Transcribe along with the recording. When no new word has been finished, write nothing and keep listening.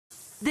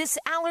This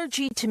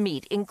allergy to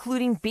meat,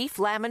 including beef,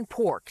 lamb, and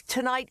pork,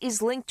 tonight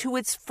is linked to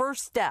its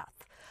first death.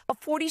 A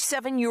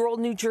 47-year-old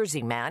New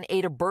Jersey man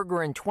ate a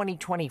burger in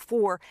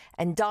 2024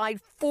 and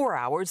died 4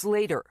 hours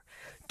later.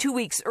 2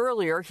 weeks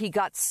earlier, he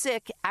got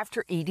sick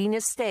after eating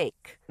a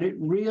steak. It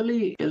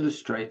really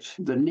illustrates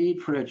the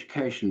need for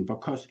education,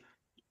 because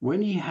when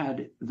he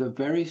had the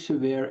very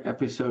severe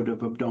episode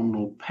of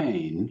abdominal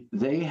pain,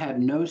 they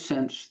had no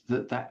sense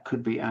that that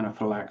could be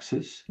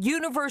anaphylaxis.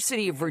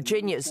 University of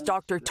Virginia's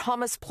Dr.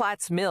 Thomas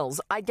Platts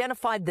Mills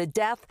identified the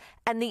death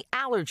and the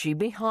allergy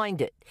behind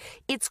it.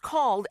 It's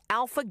called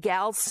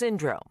alpha-gal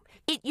syndrome.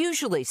 It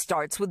usually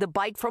starts with a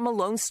bite from a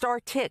Lone Star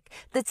tick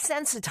that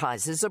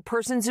sensitizes a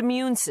person's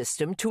immune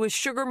system to a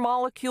sugar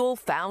molecule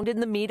found in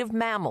the meat of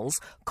mammals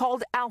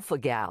called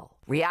alpha-gal.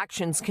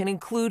 Reactions can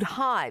include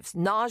hives,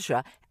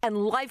 nausea,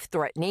 and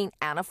life-threatening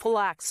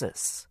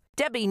anaphylaxis.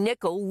 Debbie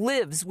Nickel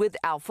lives with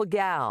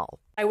alpha-gal.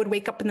 I would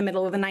wake up in the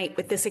middle of the night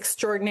with this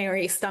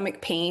extraordinary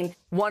stomach pain.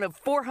 One of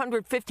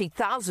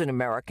 450,000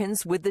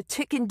 Americans with the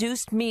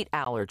tick-induced meat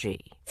allergy.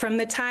 From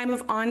the time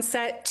of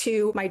onset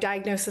to my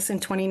diagnosis in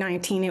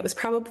 2019, it was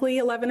probably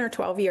 11 or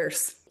 12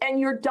 years. And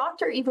your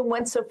doctor even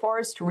went so far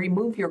as to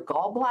remove your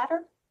gallbladder?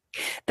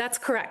 That's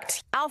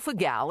correct.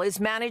 Alpha-gal is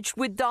managed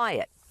with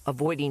diet,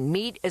 avoiding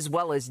meat as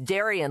well as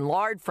dairy and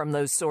lard from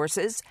those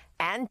sources,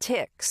 and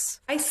ticks.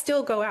 I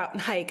still go out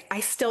and hike. I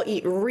still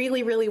eat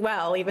really, really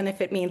well, even if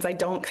it means I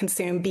don't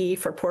consume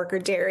beef or pork or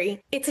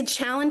dairy. It's a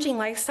challenging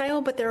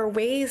lifestyle, but there are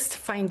ways to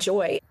find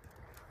joy.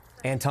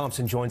 Anne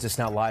Thompson joins us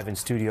now live in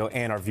studio,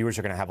 and our viewers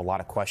are going to have a lot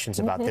of questions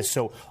about this.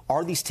 So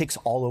are these ticks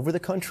all over the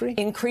country?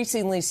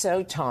 Increasingly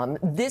so, Tom.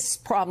 This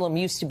problem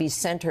used to be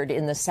centered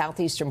in the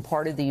southeastern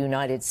part of the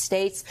United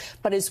States,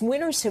 but as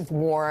winters have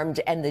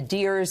warmed and the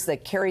deers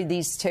that carry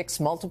these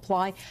ticks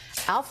multiply,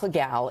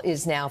 alpha-gal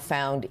is now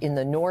found in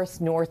the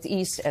north,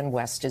 northeast, and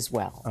west as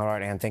well. All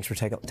right, Anne, thanks for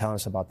telling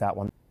us about that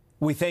one.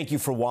 We thank you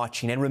for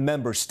watching, and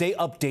remember, stay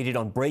updated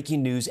on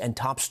breaking news and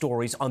top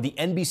stories on the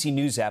NBC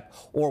News app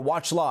or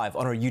watch live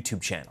on our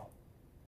YouTube channel.